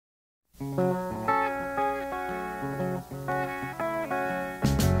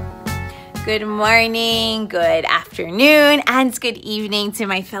Good morning, good afternoon, and good evening to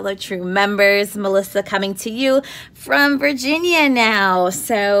my fellow True members. Melissa coming to you from Virginia now.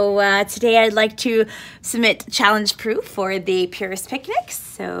 So today I'd like to submit challenge proof for the Purist Picnic.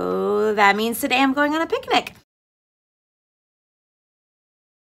 So that means today I'm going on a picnic.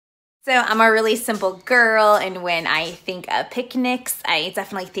 So I'm a really simple girl, and when I think of picnics, I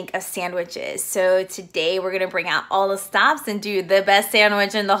definitely think of sandwiches. So today we're gonna bring out all the stops and do the best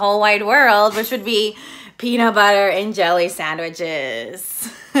sandwich in the whole wide world, which would be peanut butter and jelly sandwiches.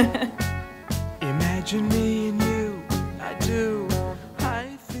 Imagine me and you, I do. I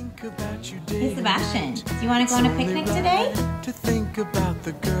think about you day. Hey Sebastian, do you want to go on a picnic today? To think about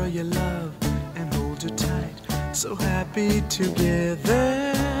the girl you love and hold her tight, so happy together.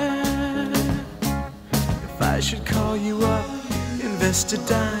 If I should call you up, invest a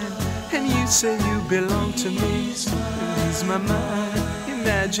dime, and you say you belong to me, lose my mind.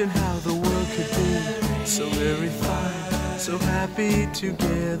 Imagine how the world could be so very fine, so happy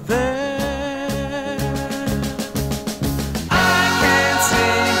together. I can't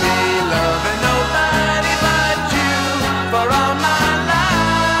see me loving nobody but you for all my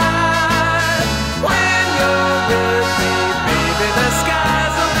life. When you're with me, baby, the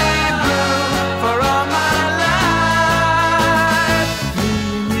skies will be blue for all my life. Me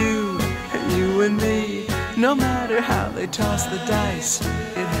and you and me, no matter how they toss the dice,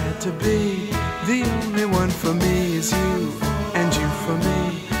 it had to be. The only one for me is you, and you for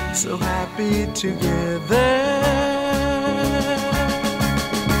me, so happy together.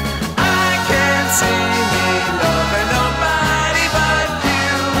 I can't see me loving nobody but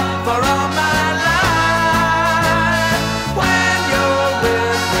you for all my life. When you're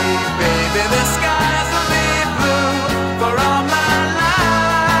with me, baby, the skies will be blue for all my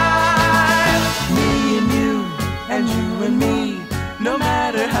life. Me and me, no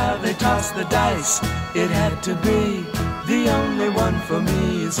matter how they toss the dice, it had to be. The only one for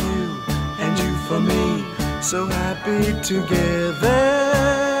me is you, and you for me, so happy together.